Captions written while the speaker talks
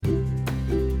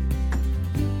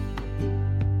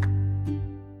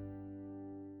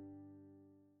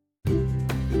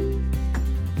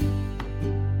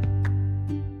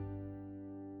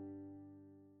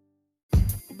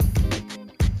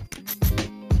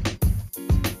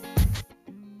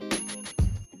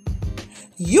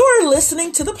You're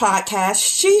listening to the podcast,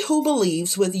 She Who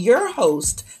Believes, with your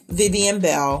host, Vivian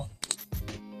Bell.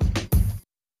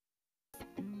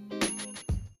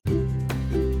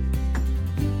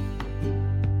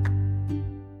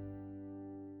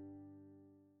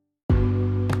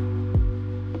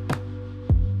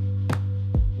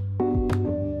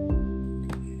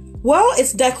 Well,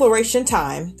 it's declaration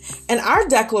time, and our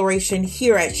declaration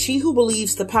here at She Who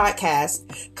Believes the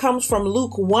podcast comes from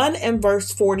Luke 1 and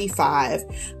verse 45.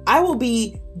 I will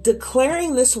be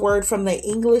declaring this word from the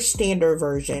English Standard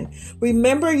Version.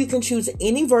 Remember, you can choose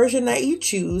any version that you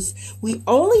choose. We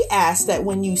only ask that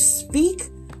when you speak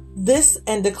this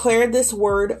and declare this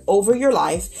word over your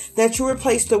life, that you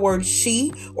replace the word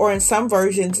she, or in some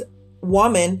versions,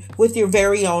 woman, with your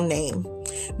very own name.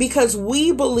 Because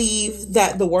we believe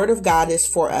that the word of God is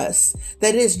for us,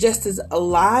 that it is just as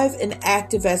alive and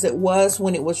active as it was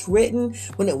when it was written,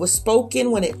 when it was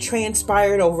spoken, when it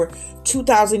transpired over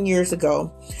 2,000 years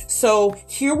ago. So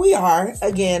here we are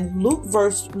again, Luke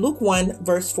 1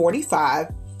 verse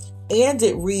 45, and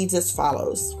it reads as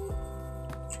follows.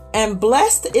 And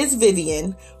blessed is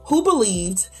Vivian, who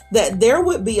believed that there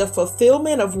would be a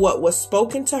fulfillment of what was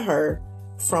spoken to her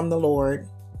from the Lord.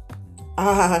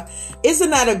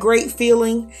 Isn't that a great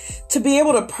feeling to be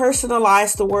able to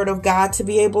personalize the word of God, to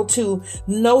be able to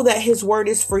know that his word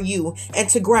is for you and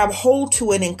to grab hold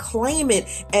to it and claim it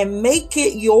and make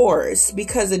it yours,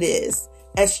 because it is.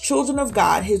 As children of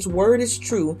God, his word is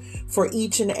true for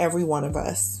each and every one of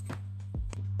us.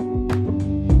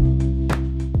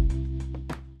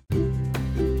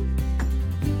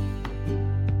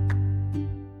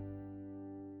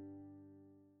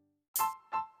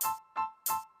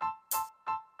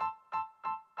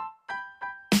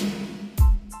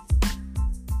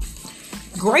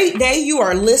 Great day. You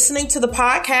are listening to the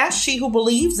podcast, She Who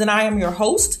Believes, and I am your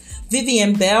host,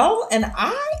 Vivian Bell, and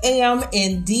I am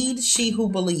indeed she who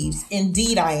believes.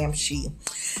 Indeed, I am she.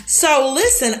 So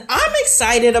listen, I'm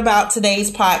excited about today's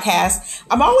podcast.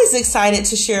 I'm always excited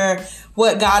to share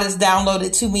what God has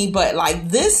downloaded to me, but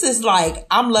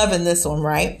I'm loving this one,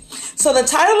 right? So the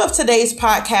title of today's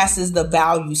podcast is The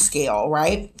Value Scale,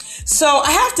 right? So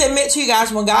I have to admit to you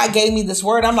guys, when God gave me this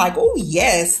word, I'm like, oh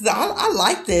yes, I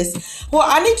like this. Well,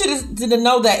 I need you to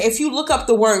know that if you look up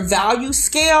the word value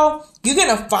scale, you're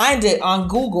going to find it on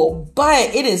Google,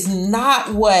 but it is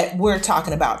not what we're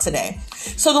talking about today.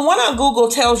 So the one on Google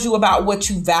tells you about what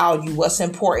you value, what's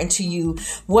important to you,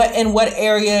 what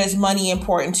area is money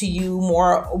important to you,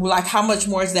 more like how much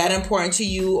more is that important to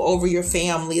you over your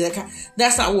family.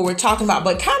 That's not what we're talking about,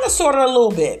 but kind of sort of a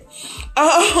little bit.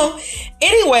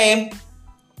 Anyway,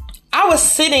 I was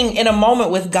sitting in a moment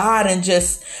with God and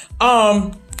just,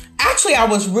 actually, I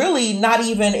was really not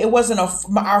even, it wasn't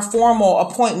our formal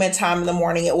appointment time in the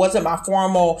morning. It wasn't my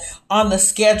formal on the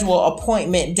schedule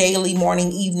appointment, daily,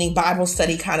 morning, evening, Bible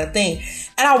study kind of thing.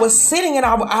 And I was sitting and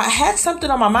I had something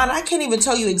on my mind. I can't even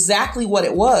tell you exactly what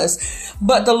it was,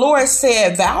 but the Lord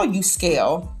said, value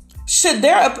scale. Should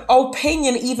their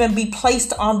opinion even be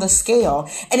placed on the scale?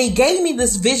 And he gave me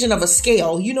this vision of a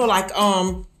scale,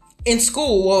 in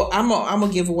school. Well, I'm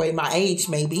gonna give away my age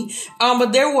maybe.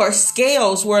 But there were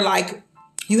scales where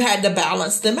you had to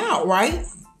balance them out, right?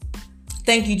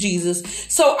 Thank you, Jesus.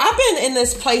 So I've been in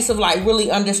this place of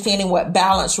really understanding what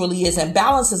balance really is. And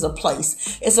balance is a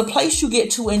place. It's a place you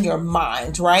get to in your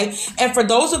mind, right? And for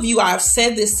those of you, I've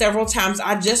said this several times.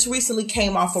 I just recently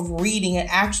came off of reading and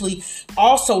actually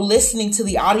also listening to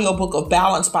the audiobook of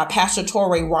Balance by Pastor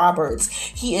Touré Roberts.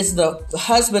 He is the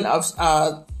husband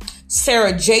of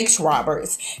Sarah Jakes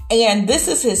Roberts. And this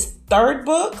is his third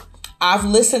book. I've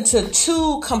listened to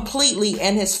two completely,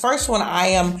 and his first one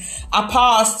I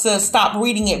paused to stop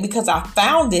reading it because I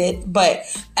found it, but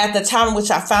at the time in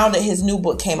which I found it, his new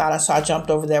book came out, so I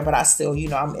jumped over there, but I still,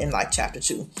 I'm in chapter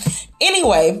 2.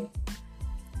 Anyway,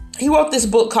 he wrote this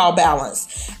book called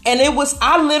Balance, and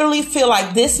I literally feel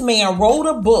like this man wrote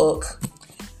a book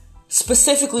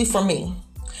specifically for me.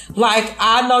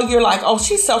 I know you're oh,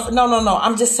 she's no.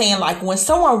 I'm just saying, when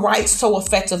someone writes so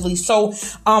effectively, so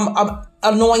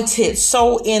anointed,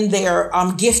 so in their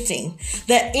gifting,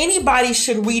 that anybody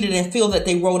should read it and feel that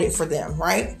they wrote it for them,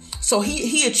 right? So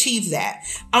he achieved that.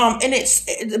 And it's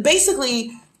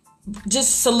basically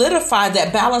just solidified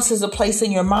that balance is a place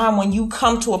in your mind when you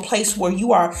come to a place where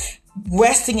you are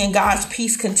resting in God's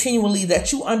peace continually,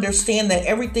 that you understand that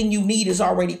everything you need is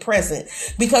already present.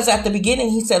 Because at the beginning,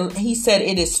 he said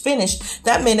it is finished.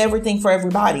 That meant everything for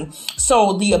everybody.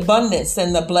 So the abundance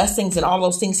and the blessings and all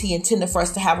those things he intended for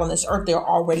us to have on this earth, they're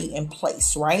already in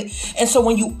place, right? And so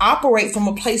when you operate from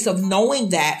a place of knowing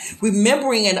that,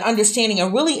 remembering and understanding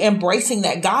and really embracing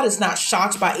that God is not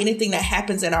shocked by anything that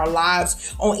happens in our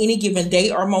lives on any given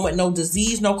day or moment, no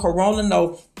disease, no corona,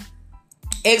 no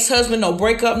ex-husband, no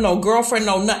breakup, no girlfriend,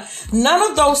 none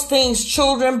of those things,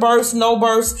 children, births, no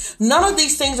births, none of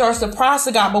these things are a surprise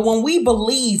to God. But when we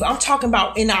believe, I'm talking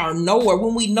about in our knower,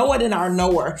 when we know it in our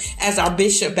knower, as our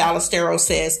Bishop Ballesteros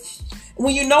says,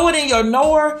 when you know it in your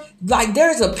knower, like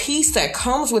there's a peace that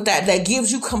comes with that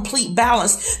gives you complete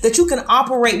balance, that you can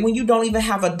operate when you don't even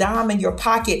have a dime in your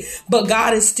pocket, but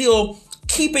God is still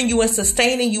keeping you and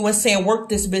sustaining you and saying, work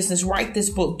this business, write this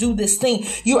book, do this thing.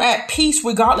 You're at peace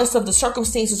regardless of the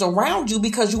circumstances around you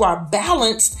because you are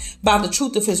balanced by the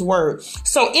truth of his word.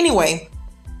 So anyway,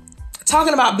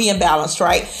 talking about being balanced,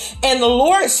 right? And the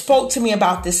Lord spoke to me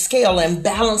about this scale and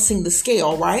balancing the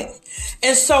scale, right?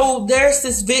 And so there's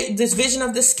this vision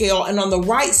of the scale, and on the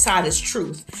right side is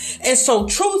truth. And so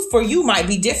truth for you might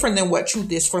be different than what truth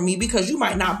is for me, because you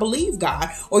might not believe God,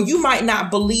 or you might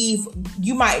believe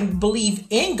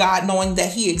in God knowing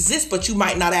that he exists, but you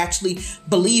might not actually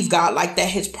believe God like that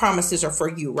his promises are for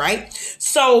you, right?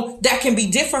 So that can be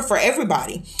different for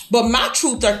everybody. But my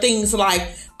truth are things like,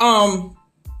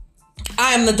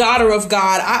 I am the daughter of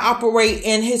God. I operate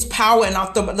in his power and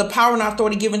the power and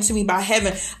authority given to me by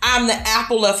heaven. I am the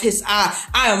apple of his eye.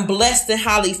 I am blessed and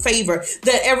highly favored.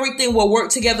 That everything will work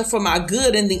together for my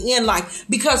good in the end, like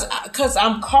because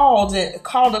I'm called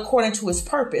according to his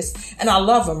purpose, and I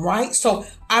love him, right? So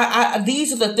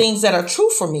these are the things that are true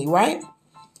for me, right?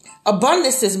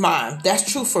 Abundance is mine.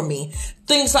 That's true for me.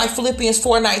 Things like Philippians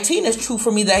 4:19 is true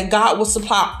for me, that God will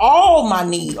supply all my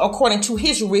need according to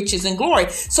his riches and glory.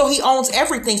 So he owns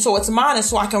everything. So it's mine. And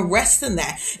so I can rest in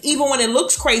that. Even when it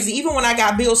looks crazy, even when I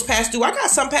got bills past due, I got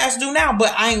some past due now,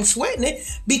 but I ain't sweating it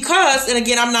because, and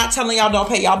again, I'm not telling y'all don't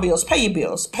pay y'all bills,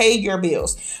 pay your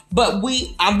bills. But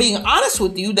I'm being honest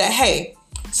with you that, hey,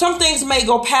 some things may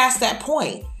go past that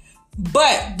point,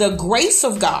 but the grace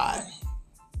of God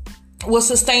will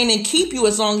sustain and keep you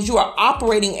as long as you are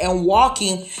operating and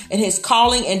walking in his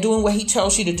calling and doing what he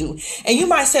tells you to do. And you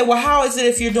might say, well, how is it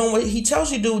if you're doing what he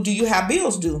tells you to do? Do you have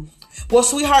bills due? Well,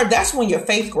 sweetheart, that's when your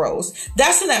faith grows.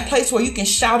 That's in that place where you can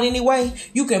shout anyway.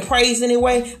 You can praise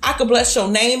anyway. I can bless your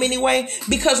name anyway.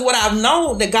 Because what I've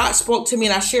known that God spoke to me,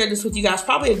 and I shared this with you guys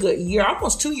probably a good year,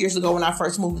 almost 2 years ago when I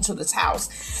first moved into this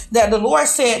house, that the Lord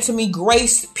said to me,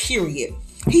 grace, period.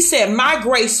 He said, my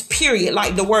grace, period,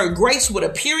 like the word grace with a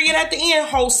period at the end,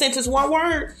 whole sentence, one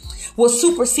word, will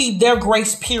supersede their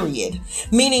grace, period.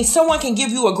 Meaning someone can give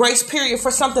you a grace period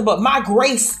for something, but my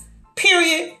grace,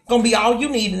 period, gonna be all you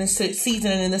need in this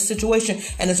season and in this situation.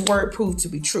 And his word proved to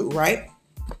be true, right?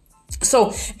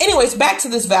 So anyways, back to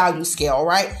this value scale,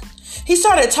 right? He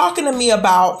started talking to me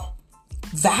about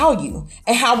value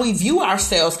and how we view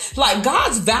ourselves. Like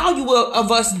God's value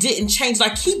of us didn't change.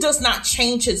 Like he does not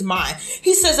change his mind.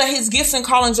 He says that his gifts and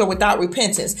callings are without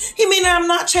repentance. He mean, I'm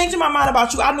not changing my mind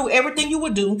about you. I knew everything you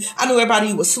would do. I knew everybody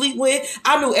you would sleep with.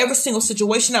 I knew every single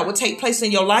situation that would take place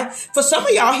in your life. For some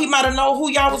of y'all, he might have known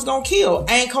who y'all was going to kill.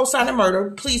 I ain't co-signing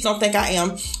murder. Please don't think I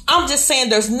am. I'm just saying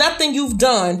there's nothing you've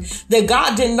done that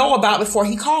God didn't know about before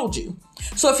he called you.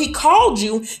 So if he called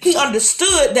you, he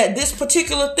understood that this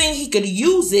particular thing, he could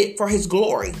use it for his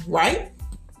glory, right?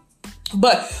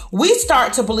 But we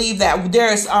start to believe that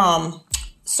there's,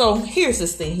 so here's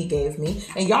this thing he gave me,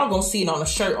 and y'all gonna see it on a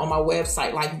shirt on my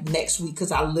website like next week,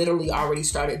 because I literally already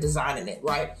started designing it,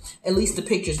 right? At least the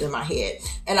pictures in my head.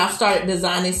 And I started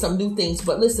designing some new things.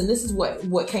 But listen, this is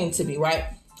what came to me, right?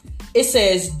 It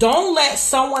says, don't let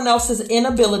someone else's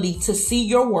inability to see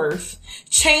your worth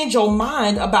change your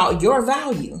mind about your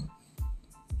value.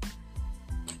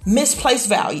 Misplaced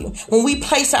value. When we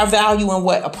place our value in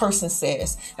what a person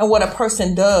says and what a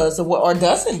person does or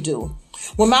doesn't do.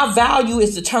 When my value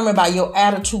is determined by your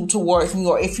attitude towards me,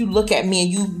 or if you look at me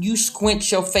and you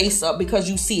squint your face up because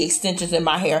you see extensions in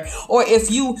my hair, or if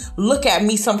you look at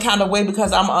me some kind of way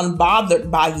because I'm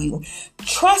unbothered by you,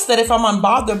 trust that if I'm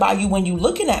unbothered by you when you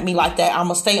looking at me like that, I'm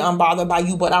going to stay unbothered by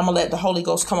you, but I'm going to let the Holy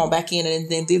Ghost come on back in, and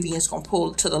then Vivian's going to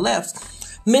pull to the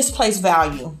left. Misplaced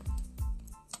value.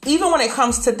 Even when it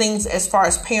comes to things as far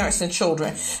as parents and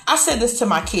children, I said this to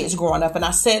my kids growing up, and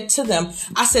I said to them,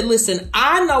 I said, listen,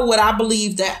 I know what I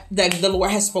believe that the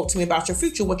Lord has spoke to me about your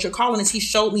future. What you're calling is he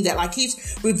showed me that, like,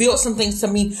 he's revealed some things to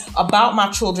me about my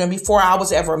children before I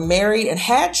was ever married and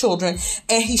had children.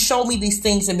 And he showed me these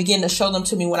things and began to show them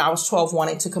to me when I was 12,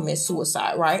 wanting to commit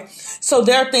suicide, right? So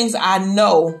there are things I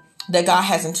know that God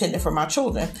has intended for my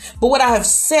children. But what I have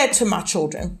said to my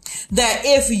children, that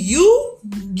if you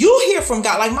hear from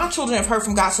God, like my children have heard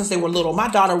from God since they were little. My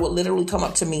daughter would literally come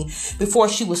up to me before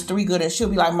she was 3 good, and she'll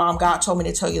be like, Mom, God told me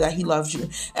to tell you that he loves you,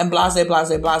 and blase,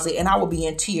 blase, blase. And I would be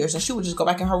in tears, and she would just go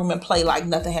back in her room and play like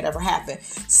nothing had ever happened.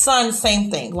 Son, same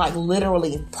thing, like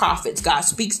literally prophets. God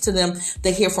speaks to them.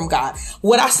 They hear from God.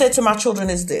 What I said to my children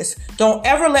is this: don't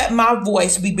ever let my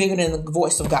voice be bigger than the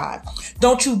voice of God.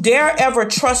 Don't you dare ever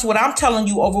trust what I'm telling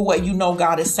you over what you know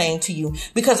God is saying to you,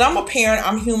 because I'm a parent,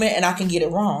 I'm human, and I can get it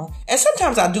wrong. And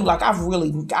sometimes I do. Like I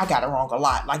got it wrong a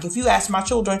lot. Like if you ask my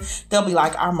children, they'll be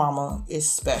like, our mama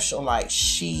is special. Like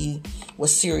she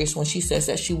was serious when she says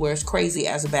that she wears crazy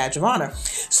as a badge of honor.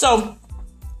 So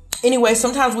anyway,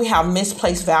 sometimes we have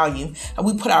misplaced value, and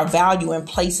we put our value in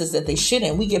places that they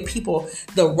shouldn't. We give people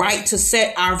the right to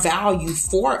set our value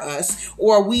for us,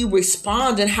 or we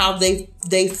respond in how they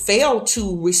fail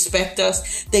to respect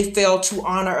us. They fail to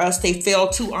honor us. They fail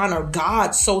to honor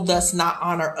God, so thus not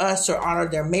honor us or honor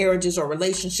their marriages or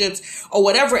relationships or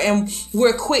whatever. And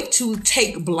we're quick to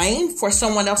take blame for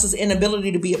someone else's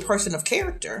inability to be a person of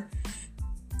character.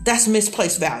 That's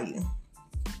misplaced value.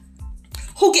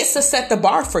 Who gets to set the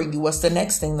bar for you? What's the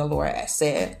next thing the Lord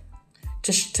said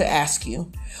to ask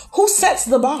you? Who sets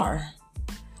the bar?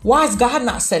 Why is God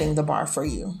not setting the bar for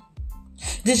you?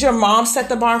 Did your mom set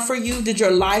the bar for you? Did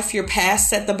your life, your past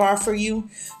set the bar for you?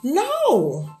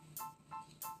 No.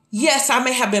 Yes, I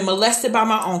may have been molested by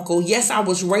my uncle. Yes, I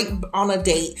was raped on a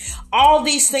date. All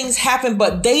these things happen,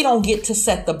 but they don't get to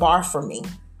set the bar for me.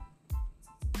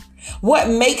 What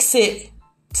makes it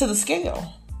to the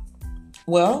scale?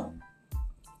 Well,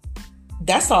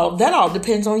 that all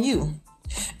depends on you.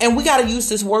 And we got to use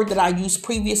this word that I used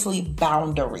previously,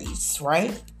 boundaries,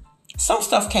 right? Some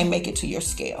stuff can't make it to your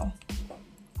scale.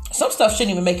 Some stuff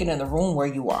shouldn't even make it in the room where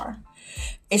you are.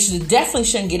 It definitely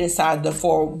shouldn't get inside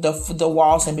the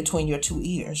walls in between your 2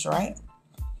 ears, right?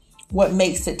 What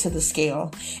makes it to the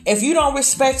scale? If you don't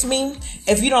respect me,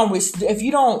 if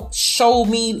you don't show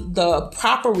me the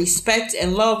proper respect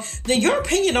and love, then your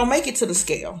opinion don't make it to the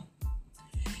scale.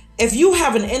 If you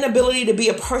have an inability to be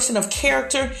a person of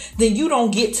character, then you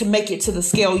don't get to make it to the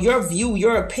scale. Your view,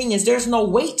 your opinions, there's no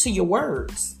weight to your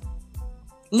words.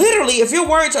 Literally, if your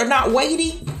words are not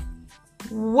weighty,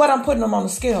 what I'm putting them on the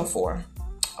scale for?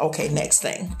 Okay, next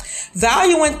thing.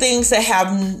 Valuing things that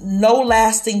have no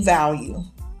lasting value.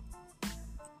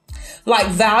 Like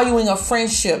valuing a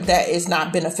friendship that is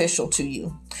not beneficial to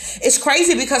you. It's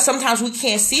crazy because sometimes we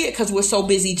can't see it because we're so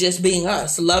busy just being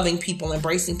us, loving people,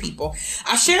 embracing people.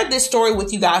 I shared this story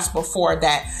with you guys before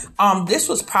that this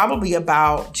was probably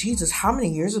about, Jesus, how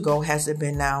many years ago has it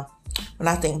been now? When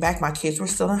I think back, my kids were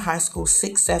still in high school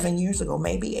 6, 7 years ago,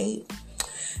 maybe 8.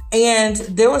 And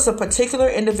there was a particular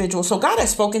individual. So God had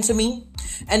spoken to me,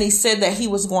 and he said that he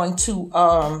was going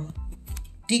to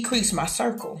decrease my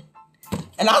circle.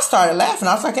 And I started laughing.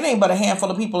 I was like, it ain't but a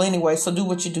handful of people anyway. So do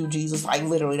what you do, Jesus. Like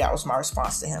literally, that was my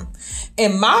response to him.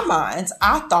 In my mind,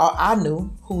 I thought I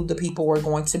knew who the people were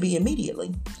going to be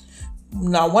immediately.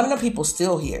 Now, one of the people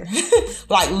still here.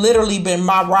 Like literally been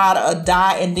my ride or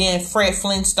die, and then Fred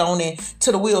Flintstone and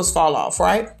till the wheels fall off,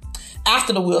 right?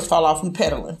 After the wheels fall off, we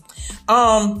pedaling.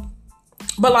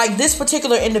 But like this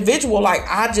particular individual, like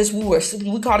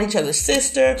we called each other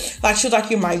sister. Like she was like,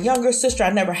 you're my younger sister.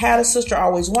 I never had a sister. I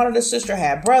always wanted a sister. I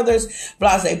had brothers,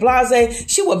 blase,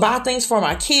 blase. She would buy things for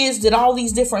my kids, did all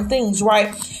these different things,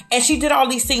 right? And she did all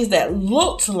these things that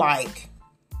looked like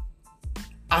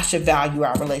I should value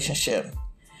our relationship.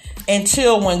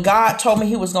 Until when God told me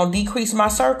he was going to decrease my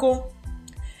circle.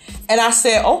 And I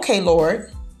said, okay,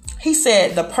 Lord. He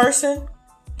said, the person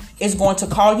is going to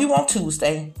call you on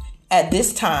Tuesday at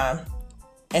this time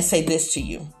and say this to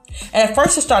you. And at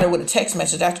first it started with a text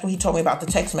message. That's when he told me about the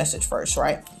text message first,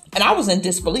 right? And I was in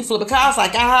disbelief because I was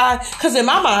like, because in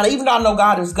my mind, even though I know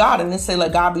God is God and it say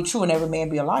let God be true and every man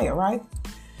be a liar, right?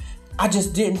 I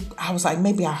was like,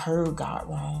 maybe I heard God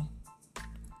wrong.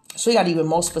 So he got even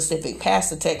more specific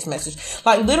past the text message.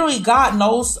 Like literally God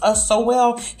knows us so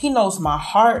well. He knows my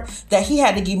heart that he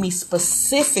had to give me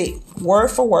specific word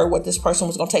for word what this person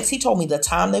was going to text. He told me the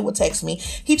time they would text me.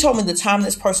 He told me the time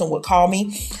this person would call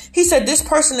me. He said, this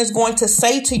person is going to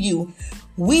say to you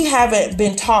We haven't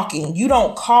been talking. You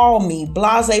don't call me.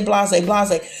 Blase, blase,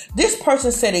 blase. This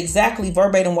person said exactly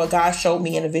verbatim what God showed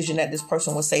me in a vision that this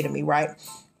person would say to me, right?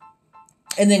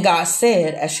 And then God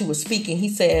said, as she was speaking, he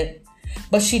said,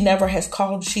 but she's never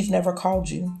called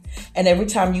you. And every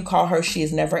time you call her, she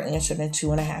has never answered in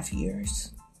 2.5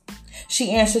 years.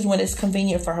 She answers when it's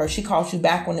convenient for her. She calls you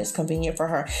back when it's convenient for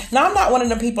her. Now, I'm not one of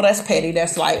the people that's petty.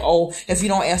 That's like, oh, if you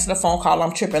don't answer the phone call,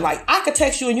 I'm tripping. Like, I could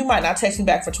text you and you might not text me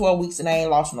back for 12 weeks and I ain't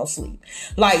lost no sleep.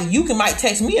 Like, might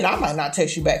text me and I might not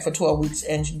text you back for 12 weeks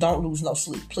and don't lose no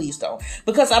sleep. Please don't.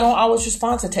 Because I don't always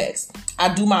respond to text.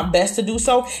 I do my best to do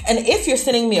so. And if you're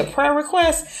sending me a prayer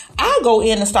request, I'll go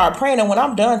in and start praying. And when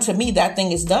I'm done, to me, that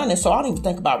thing is done. And so I don't even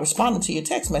think about responding to your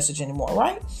text message anymore,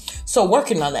 right? So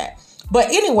working on that. But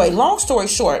anyway, long story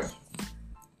short,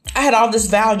 I had all this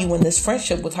value in this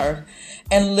friendship with her.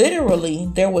 And literally,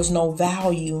 there was no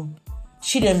value.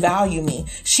 She didn't value me.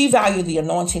 She valued the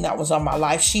anointing that was on my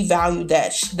life. She valued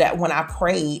that when I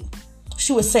prayed,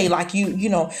 she would say, like, you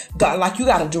know, God, like you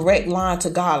got a direct line to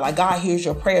God. Like, God hears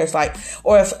your prayers. Like,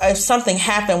 or if something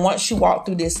happened, once she walked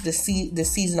through this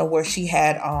season of where she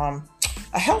had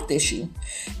a health issue.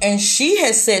 And she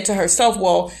had said to herself,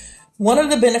 well, one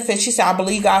of the benefits, she said, I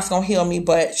believe God's going to heal me.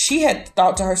 But she had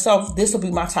thought to herself, this will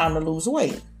be my time to lose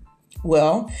weight.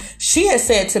 Well, she had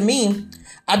said to me,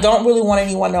 I don't really want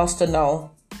anyone else to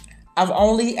know. I've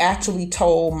only actually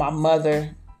told my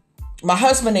mother, my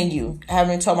husband and you. I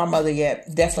haven't told my mother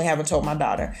yet. Definitely haven't told my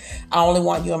daughter. I only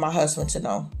want you and my husband to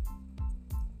know.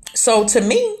 So to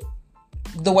me,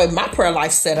 the way my prayer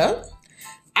life set up,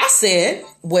 I said,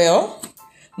 well,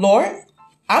 Lord,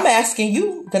 I'm asking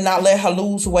you to not let her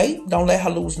lose weight. Don't let her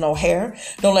lose no hair.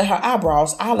 Don't let her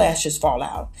eyelashes fall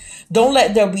out. Don't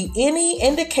let there be any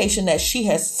indication that she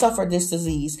has suffered this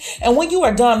disease. And when you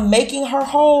are done making her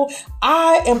whole,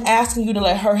 I am asking you to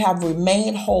let her have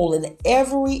remained whole in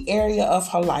every area of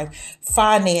her life.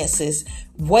 Finances,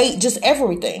 weight, just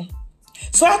everything.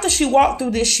 So after she walked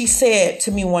through this, she said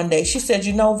to me one day, she said,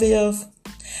 you know, Viv,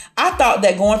 I thought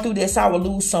that going through this, I would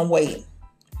lose some weight.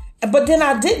 But then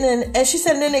I didn't. And she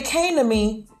said, and then it came to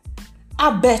me,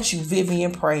 I bet you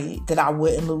Vivian prayed that I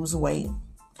wouldn't lose weight.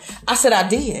 I said, I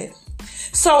did.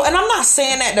 So, and I'm not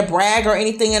saying that to brag or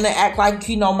anything and to act like,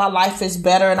 you know, my life is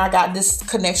better and I got this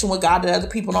connection with God that other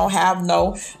people don't have.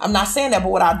 No, I'm not saying that.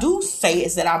 But what I do say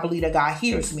is that I believe that God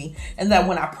hears me and that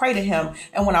when I pray to him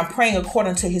and when I'm praying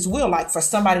according to his will, like for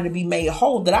somebody to be made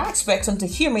whole, that I expect him to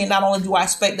hear me. And not only do I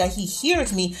expect that he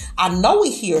hears me, I know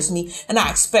he hears me and I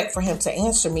expect for him to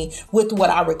answer me with what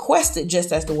I requested,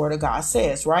 just as the word of God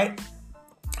says, right?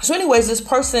 So anyways, this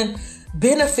person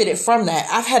benefited from that.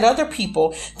 I've had other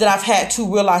people that I've had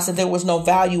to realize that there was no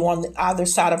value on the other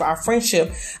side of our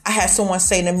friendship. I had someone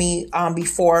say to me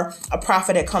before, a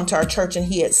prophet had come to our church and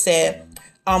he had said,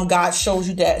 God showed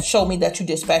me that you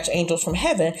dispatch angels from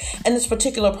heaven. And this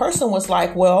particular person was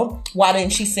like, well, why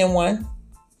didn't she send one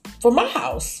for my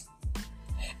house?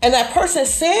 And that person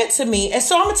said to me, and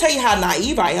so I'm going to tell you how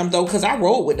naive I am, though, because I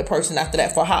rode with the person after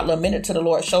that for a hot little minute till the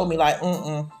Lord showed me like,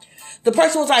 The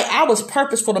person was like, I was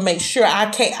purposeful to make sure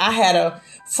I had a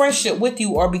friendship with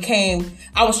you or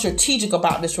I was strategic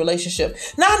about this relationship.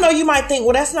 Now, I know you might think,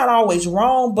 well, that's not always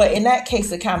wrong, but in that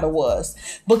case, it kind of was.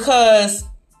 Because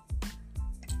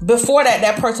before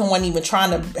that person wasn't even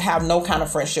trying to have no kind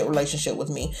of friendship relationship with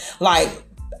me. Like,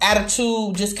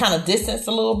 attitude just kind of distanced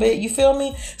a little bit, you feel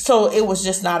me? So it was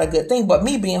just not a good thing. But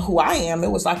me being who I am, it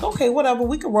was like, okay, whatever,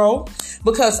 we can roll,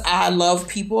 because I love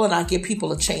people and I give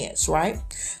people a chance, right?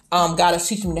 God is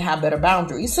teaching me to have better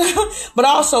boundaries, but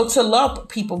also to love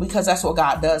people, because that's what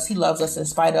God does. He loves us in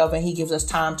spite of, and he gives us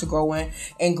time to grow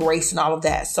in grace and all of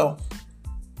that. So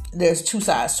there's two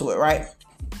sides to it, right?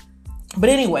 But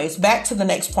anyways, back to the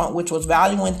next point, which was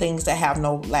valuing things that have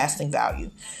no lasting value.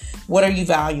 What are you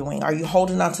valuing? Are you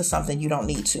holding on to something you don't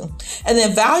need to? And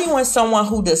then valuing someone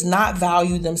who does not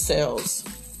value themselves.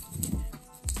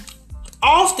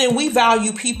 Often we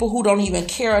value people who don't even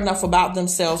care enough about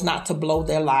themselves not to blow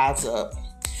their lives up.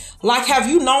 Like, have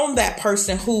you known that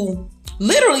person who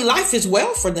literally life is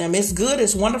well for them? It's good,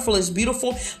 it's wonderful, it's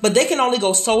beautiful, but they can only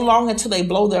go so long until they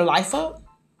blow their life up.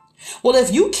 Well,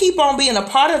 if you keep on being a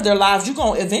part of their lives, you're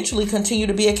going to eventually continue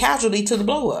to be a casualty to the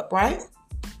blow up, right?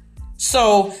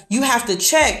 So you have to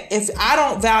check. If I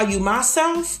don't value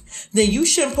myself, then you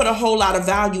shouldn't put a whole lot of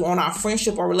value on our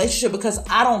friendship or relationship, because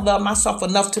I don't love myself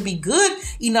enough to be good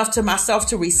enough to myself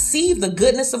to receive the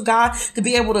goodness of God, to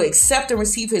be able to accept and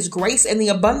receive his grace and the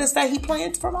abundance that he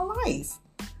planned for my life.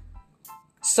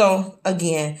 So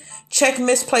again, check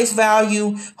misplaced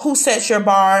value. Who sets your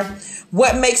bar?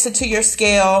 What makes it to your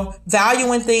scale?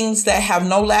 Valuing things that have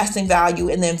no lasting value,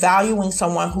 and then valuing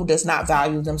someone who does not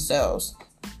value themselves.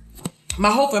 My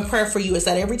hope and prayer for you is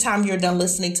that every time you're done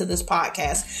listening to this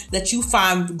podcast, that you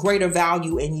find greater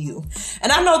value in you.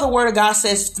 And I know the word of God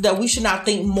says that we should not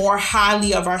think more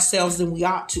highly of ourselves than we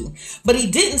ought to. But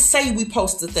he didn't say we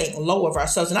supposed to think low of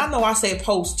ourselves. And I know I said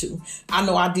supposed to. I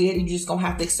know I did. You're just going to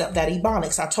have to accept that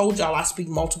ebonics. I told y'all I speak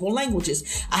multiple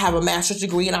languages. I have a master's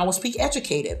degree and I will speak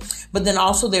educated. But then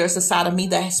also there's a side of me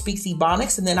that speaks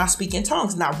ebonics, and then I speak in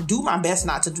tongues. And I do my best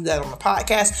not to do that on the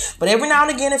podcast. But every now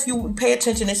and again, if you pay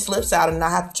attention, it slips out. And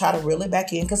I have to try to reel it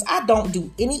back in, because I don't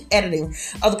do any editing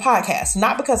of the podcast.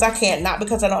 Not because I can't, not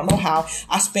because I don't know how.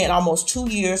 I spent almost 2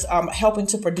 years helping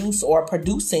to produce or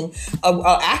producing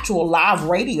a actual live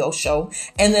radio show,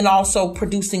 and then also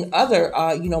producing other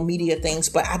media things.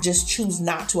 But I just choose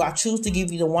not to. I choose to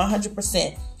give you the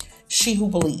 100% she who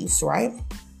believes, right?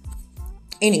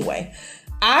 Anyway,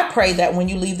 I pray that when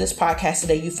you leave this podcast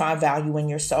today, you find value in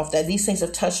yourself, that these things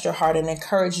have touched your heart and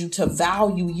encourage you to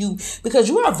value you, because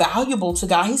you are valuable to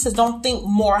God. He says, don't think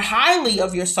more highly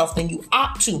of yourself than you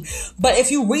ought to. But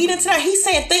if you read into that, he's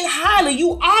saying, think highly.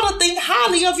 You ought to think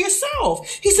highly of yourself.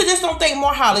 He said, just don't think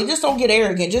more highly. Just don't get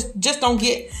arrogant. Just don't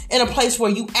get in a place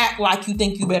where you act like you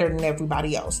think you're better than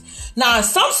everybody else. Now, in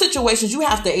some situations, you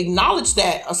have to acknowledge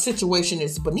that a situation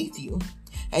is beneath you.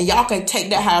 And y'all can take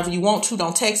that however you want to.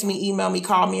 Don't text me, email me,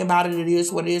 call me about it. It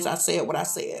is what it is. I said what I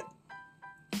said.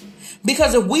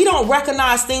 Because if we don't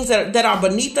recognize things that are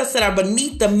beneath us, that are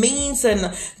beneath the means and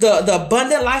the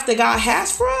abundant life that God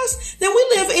has for us, then we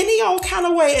live any old kind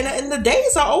of way. And the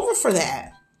days are over for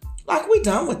that. Like, we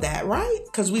done with that, right?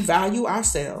 Because we value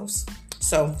ourselves.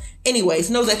 So anyways,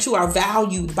 know that you are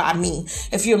valued by me.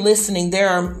 If you're listening, there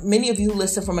are many of you who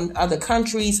listen from other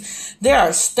countries. There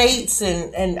are states,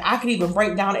 and I could even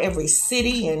break down every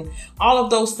city and all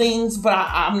of those things, but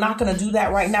I'm not going to do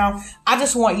that right now. I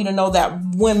just want you to know that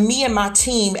when me and my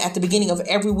team at the beginning of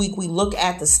every week, we look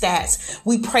at the stats,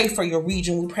 we pray for your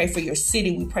region, we pray for your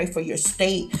city, we pray for your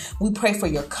state, we pray for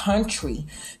your country.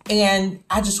 And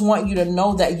I just want you to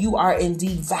know that you are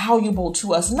indeed valuable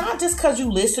to us, not just because you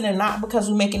listen and not because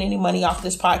we're making any money off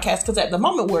this podcast, because at the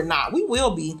moment we're not. We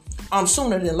will be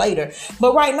sooner than later.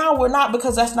 But right now we're not,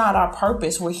 because that's not our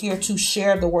purpose. We're here to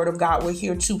share the word of God. We're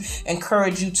here to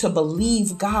encourage you to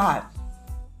believe God.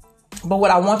 But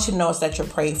what I want you to know is that you're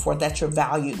prayed for, that you're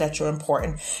valued, that you're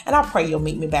important. And I pray you'll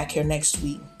meet me back here next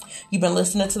week. You've been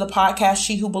listening to the podcast,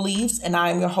 She Who Believes, and I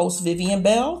am your host, Vivian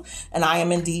Bell, and I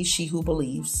am indeed She Who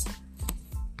Believes.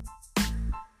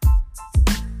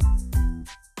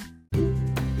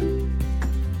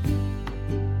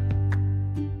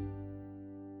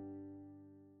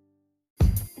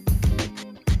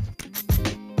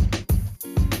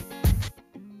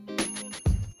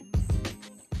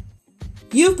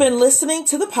 You've been listening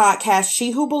to the podcast,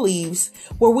 She Who Believes,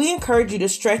 where we encourage you to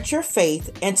stretch your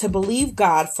faith and to believe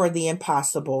God for the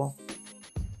impossible.